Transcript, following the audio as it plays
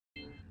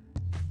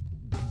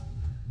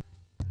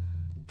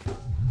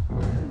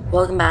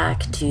Welcome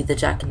back to the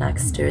Jak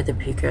Daxter, the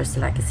Precursor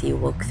Legacy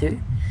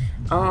walkthrough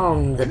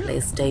on the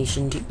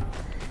PlayStation 2.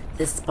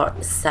 This is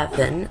part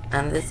 7,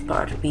 and this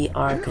part we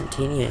are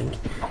continuing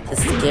the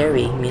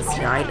scary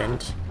Misty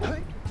Island.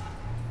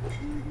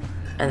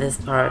 And this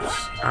part,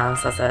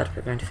 as I said,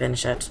 we're going to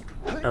finish it.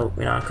 No,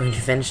 we're not going to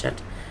finish it.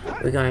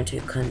 We're going to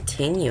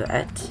continue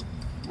it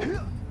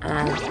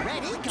and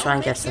try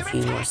and get a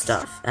few more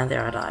stuff. And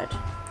there I died.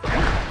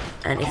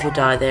 And if you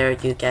die there,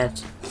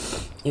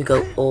 you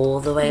go all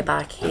the way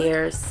back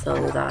here,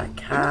 so that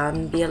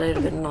can be a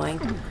little bit annoying.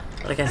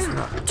 But I guess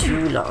not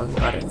too long,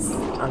 but it's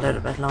a little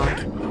bit long.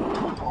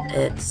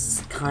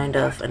 It's kind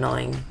of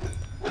annoying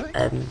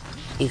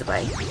either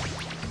way.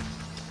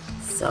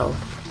 So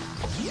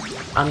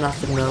I'm not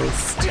the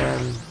most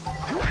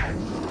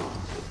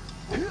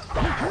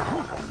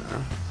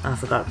I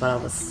forgot what I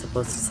was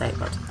supposed to say,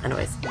 but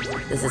anyways,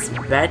 this is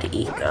red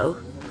eco.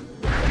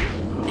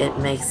 It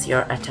makes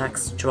your attack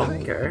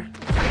stronger,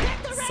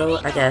 so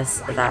I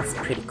guess that's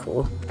pretty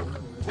cool.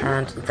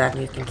 And then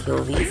you can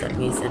kill these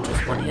enemies in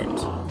just one hit.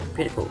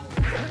 Pretty cool.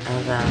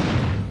 And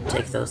then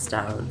take those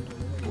down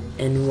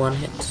in one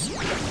hit.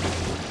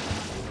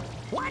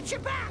 Watch your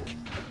back!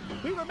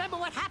 We remember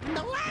what happened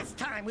the last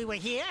time we were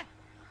here.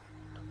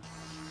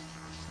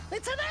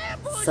 It's an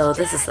ambush! So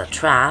this is a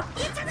trap.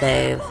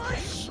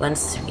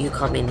 Once you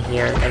come in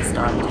here, they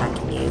start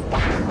attacking you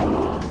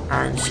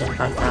and shit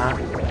like that.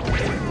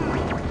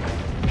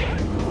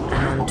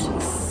 And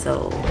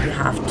so you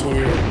have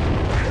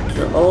to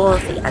kill all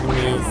of the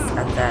enemies,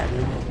 and then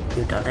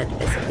you've done it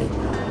basically.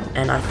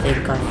 And I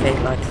think I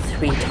failed like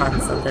 3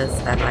 times on this,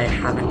 and I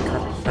haven't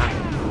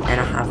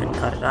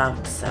cut it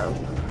out, so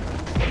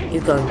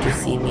you're going to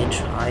see me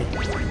try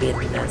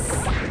beating this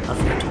a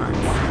few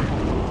times.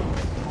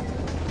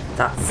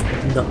 That's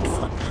not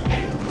fun.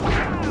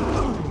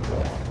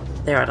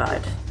 There I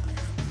died.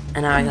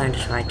 And now I'm going to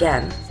try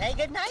again.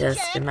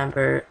 Just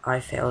remember, I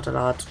failed a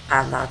lot,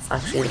 and that's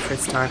actually the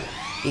first time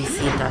you've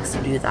seen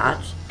Daxter do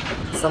that.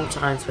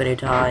 Sometimes when you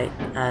die,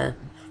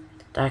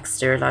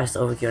 Daxter lies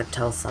over you and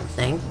tells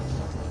something.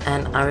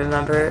 And I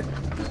remember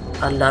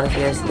a lot of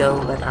years ago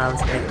when I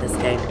was playing this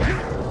game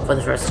for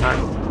the first time,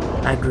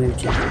 I grew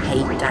to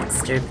hate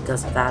Daxter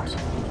because of that.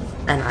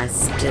 And I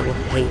still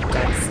hate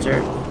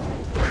Daxter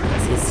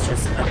because he's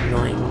just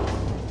annoying.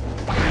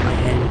 I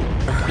hate him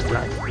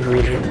like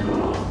really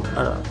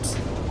a lot.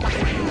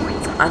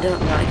 So I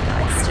don't like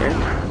Daxter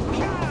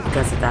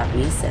because of that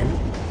reason.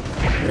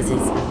 Because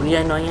he's really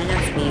annoying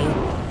against me.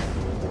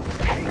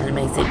 And it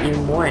makes it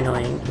even more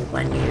annoying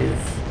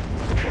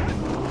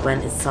when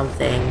it's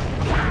something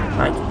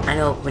like, I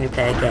know when you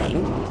play a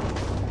game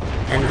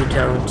and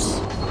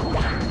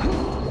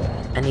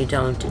you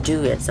don't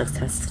do it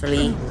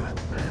successfully.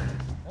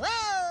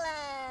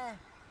 Well,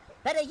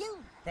 better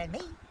you than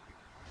me.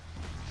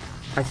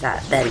 Like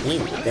that, better you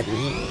than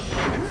me.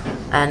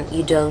 And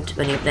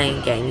when you're playing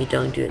a game, you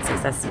don't do it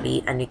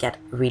successfully and you get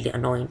really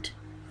annoyed.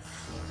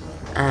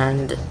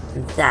 And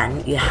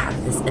then you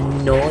have this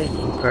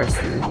annoying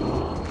person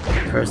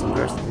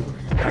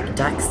like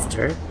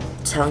Daxter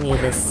telling you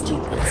this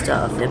stupid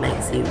stuff that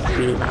makes you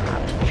really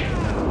mad.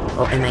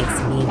 Or it makes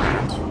me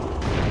mad.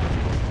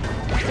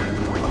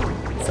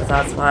 So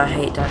that's why I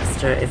hate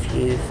Daxter, if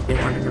you've been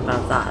wondering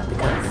about that,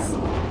 because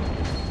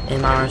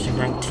in my Ratchet &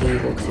 Clank 2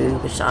 walkthrough,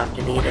 which I've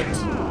deleted,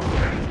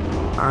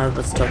 I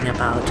was talking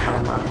about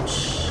how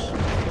much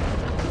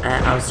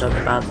I was talking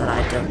about that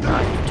I don't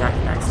like Jak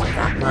Daxter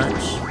that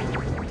much.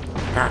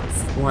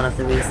 That's one of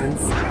the reasons.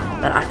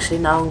 But actually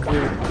now I'm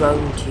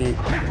growing to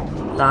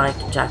like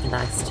Jak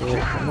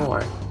Daxter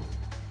more.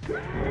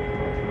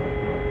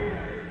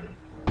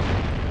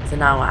 So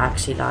now I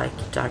actually like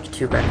Jak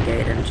 2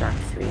 Renegade and Jak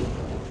 3.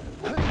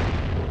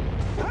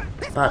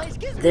 But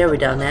there we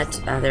done it,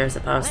 and there's a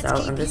power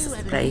cell, and this is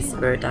the place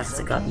where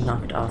Daxter got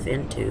knocked off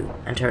into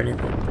and turned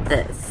into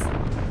this.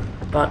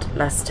 But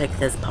let's take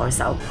this power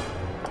cell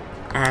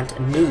and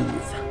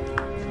move.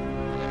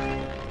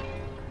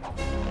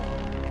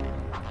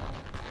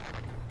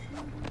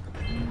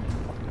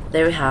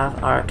 There we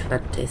have our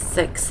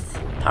 26th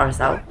power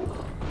cell.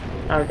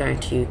 Now we're going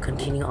to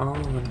continue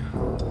on,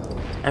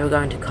 and we're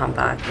going to come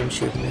back and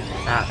shoot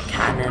that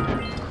cannon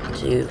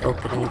to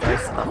opening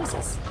those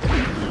boxes.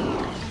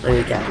 So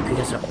you get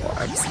Precursor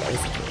Orbs,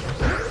 basically.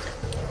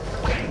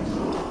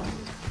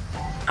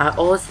 I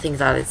always think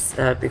that it's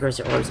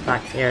Precursor Orbs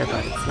back there,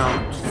 but it's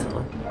not,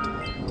 so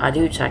I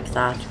do check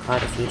that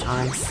quite a few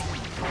times.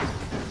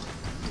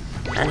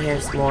 And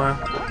here's more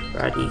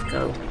red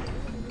eco.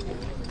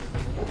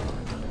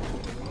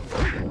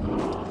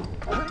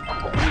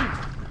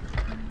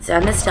 So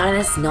Misty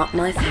Island is not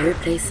my favorite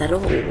place at all,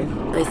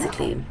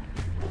 basically.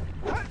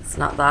 It's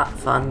not that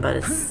fun, but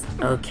it's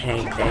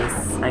okay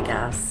place, I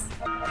guess.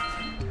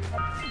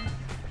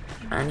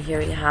 And here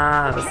we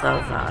have a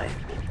Skullfly.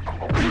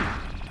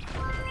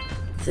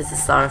 This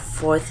is our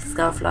 4th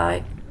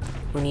Skullfly.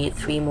 We need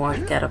 3 more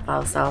to get up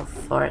ourselves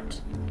for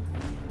it,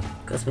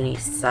 because we need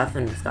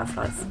 7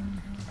 Skullflies.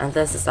 And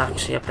this is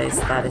actually a place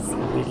that is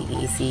really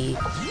easy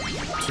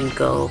to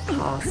go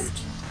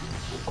past.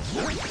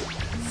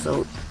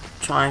 so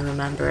try and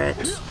remember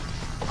it.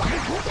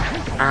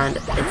 And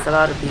it's a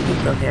lot of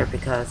people here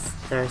because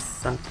there's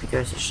some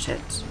precursor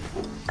shit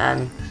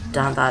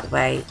down that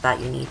way that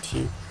you need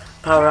to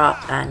power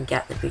up and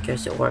get the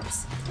precursor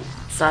orbs.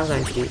 So I'm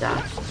going to do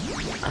that.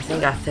 I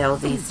think I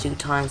failed these 2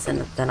 times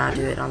and then I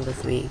do it on the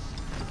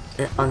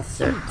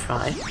 3rd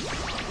try,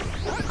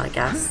 I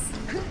guess,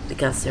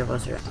 because there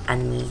was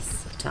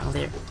enemies down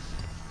there,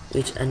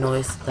 which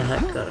annoys the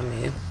heck out of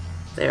me.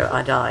 There,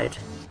 I died.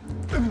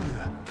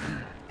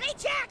 Hey,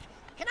 Jak!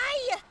 Can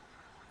I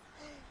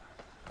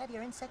have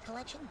your insect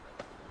collection?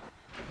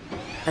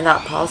 And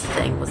that pause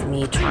thing was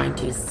me trying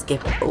to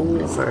skip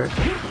over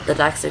the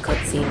Daxter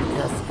cutscene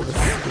because it was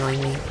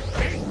annoying me.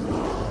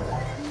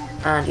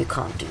 And you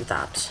can't do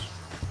that.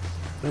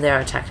 And they're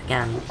attacked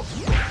again.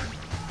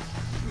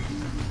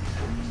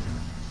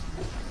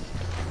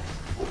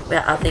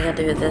 But I think I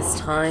do it this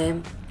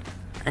time.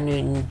 And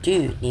you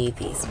do need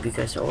these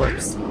precursor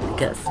orbs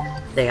because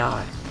they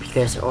are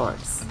precursor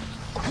orbs.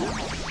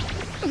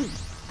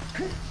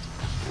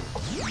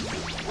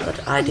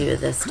 But I do it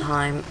this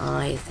time.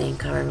 I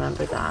think I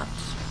remember that.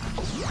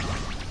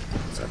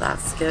 So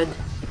that's good.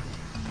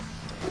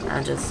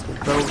 And just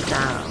roll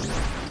down.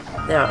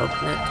 There,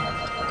 open it.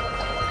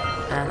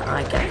 And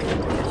I get the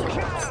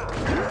precursor orbs.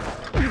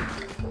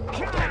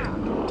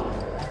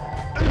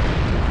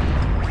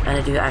 And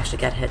I do actually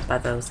get hit by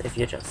those if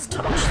you just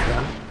touch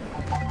them.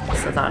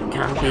 So that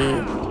can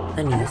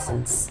be a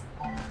nuisance.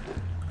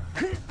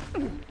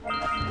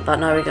 But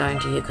now we're going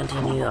to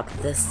continue up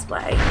this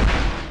way,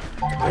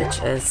 which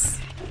is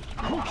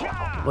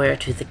where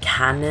to the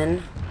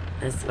cannon.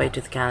 It's the way to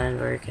the cannon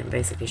where you can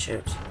basically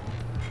shoot.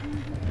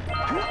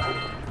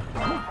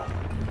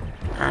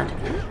 And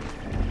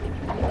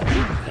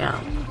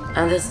yeah,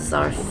 and this is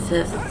our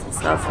 5th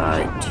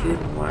self-ride, 2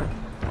 more.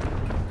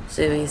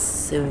 So we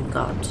soon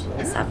got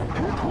 7.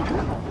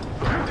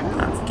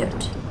 That's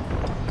good.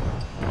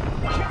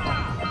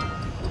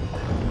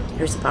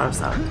 Here's a power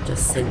cell,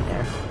 just sitting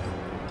there.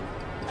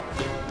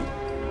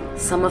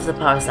 Some of the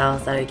power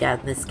cells that you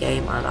get in this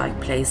game are like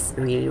placed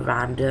really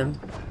random.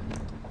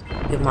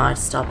 You might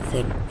stop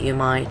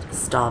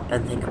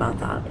and think about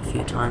that a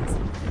few times.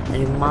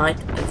 And you might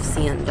have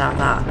seen down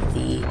that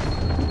the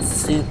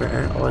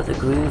super or the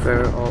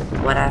groover or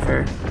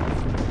whatever.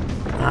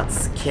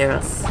 That's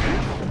Kyrus.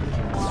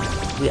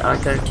 We are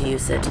going to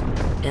use it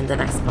in the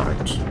next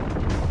part.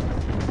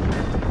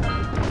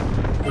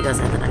 Because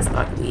in the next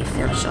part we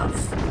finish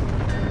off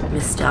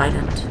Misty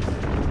Island.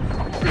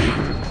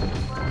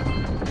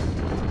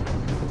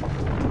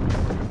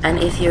 And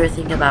if you're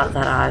thinking about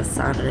that I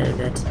sound a little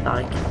bit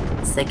like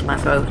sick in my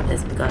throat,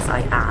 is because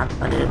I am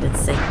a little bit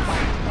sick.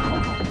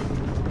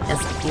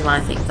 Yes, you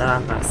might think that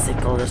I'm not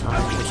sick all the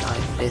time, which I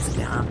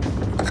basically am.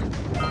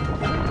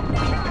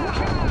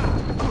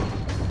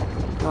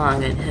 Well,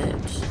 I'm getting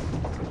hit.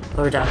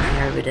 We're down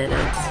here, we did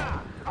it.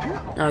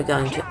 Now we're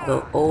going to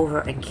go over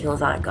and kill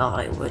that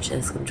guy, which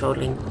is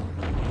controlling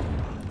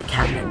the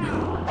cannon.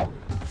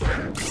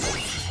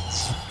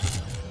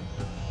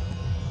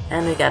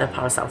 And we get a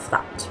power cell for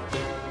that.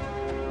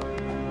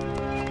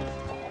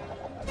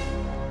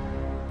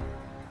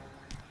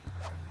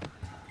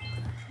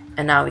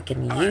 And now we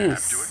can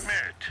use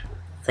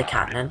the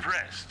cannon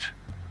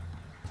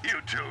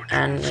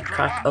and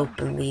crack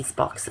open these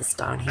boxes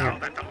down here.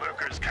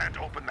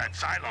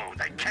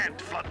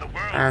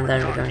 And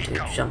then we're going to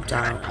jump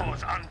down and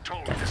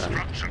get them.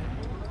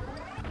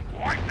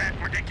 Wipe that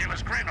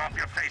ridiculous grin off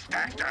your face,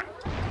 Daxter.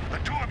 The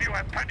 2 of you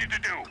have plenty to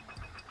do.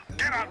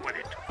 Get on with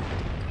it.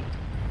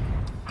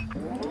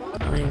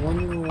 Only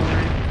 1 more.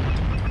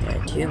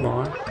 Yeah, 2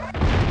 more.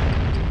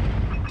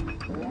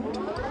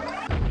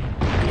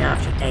 You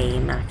have to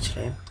aim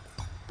actually.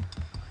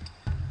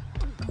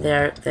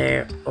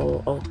 They're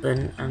all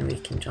open and we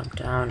can jump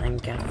down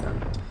and get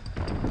them.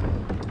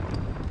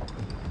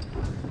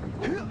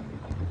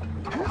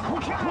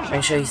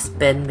 Make sure you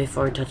spin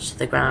before you touch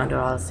the ground or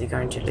else you're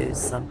going to lose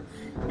some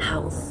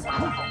health.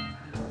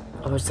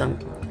 Or some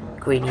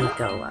green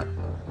eco,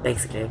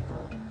 basically.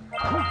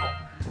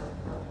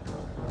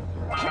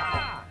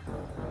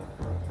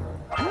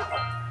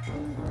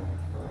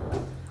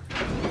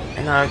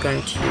 And now we're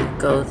going to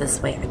go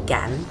this way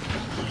again,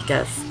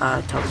 because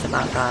I talked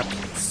about that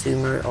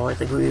zoomer or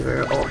the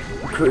groover or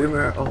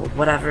groomer or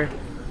whatever.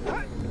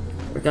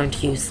 We're going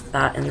to use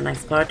that in the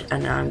next part,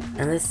 and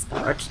in this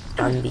part,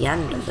 on the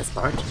end of this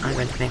part, I'm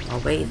going to make my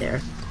way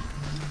there.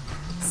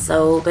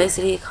 So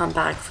basically come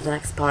back for the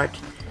next part,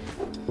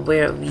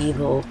 where we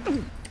will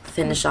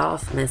finish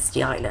off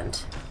Misty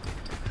Island.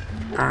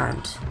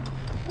 And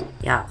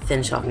yeah,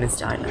 finish off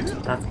Misty Island.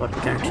 That's what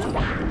we're going to do.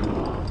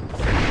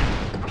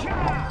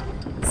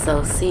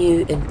 So see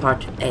you in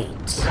part 8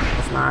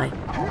 of my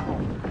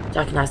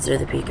Jak Daxter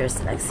the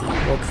Precursor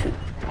walkthrough.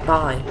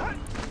 Bye.